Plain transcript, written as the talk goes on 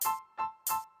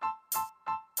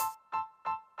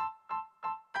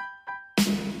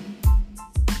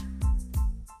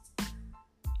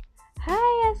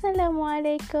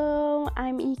Assalamualaikum,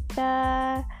 I'm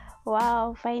Ika.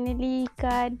 Wow, finally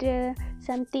Ika ada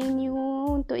something new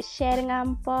untuk share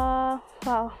dengan hampa.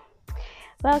 Wow,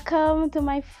 welcome to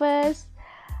my first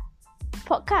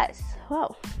podcast.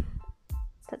 Wow,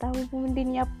 tak tahu pun benda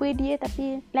ni apa dia,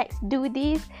 tapi let's do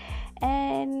this.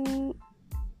 And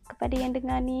kepada yang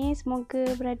dengar ni, semoga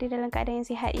berada dalam keadaan yang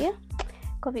sihat ya.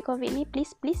 COVID ni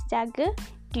please jaga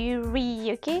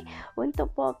diri, okay?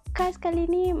 Untuk podcast kali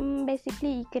ni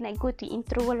basically Ika nak go to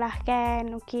intro lah kan.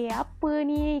 Okay, apa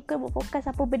ni Ika buat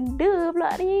podcast, apa benda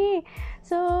pula ni?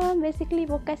 So basically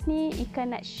podcast ni Ika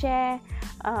nak share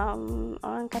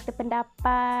orang kata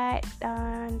pendapat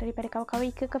daripada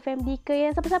kawan-kawan Ika ke family Ika,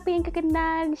 yang siapa-siapa yang Ika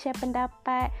kenal, share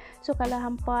pendapat. So kalau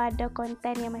hampa ada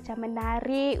konten yang macam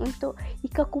menarik untuk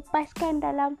Ika kupaskan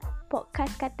dalam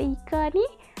podcast kata Ika ni,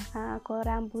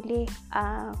 korang boleh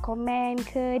komen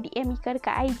ke DM Ika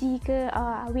dekat IG ke,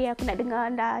 Awi aku nak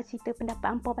dengar dah cerita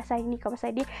pendapat hampa pasal ni, kau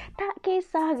pasal dia. Tak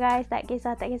kisah guys, tak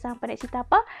kisah hampa nak cerita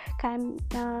apa, kan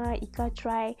Ika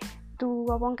try tu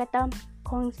orang kata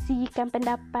kongsikan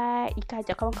pendapat. Ika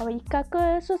ajak kawan-kawan Ika ke.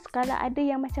 So kalau ada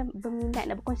yang macam berminat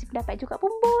nak berkongsi pendapat juga pun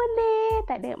boleh,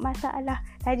 tak ada masalah.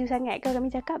 Laju sangat kalau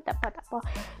kami cakap, tak apa.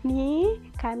 Ni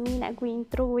kami nak go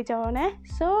intro je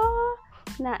So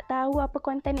nak tahu apa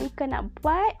konten Ika nak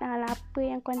buat, apa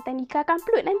yang konten Ika akan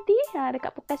upload nanti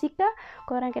dekat podcast Ika,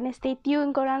 korang kena stay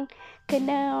tune, korang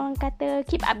kena orang kata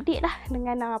keep update lah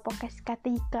dengan podcast kata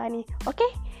Ika ni.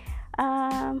 Okay,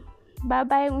 bye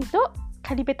bye untuk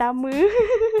kali pertama.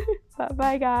 Bye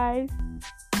bye guys.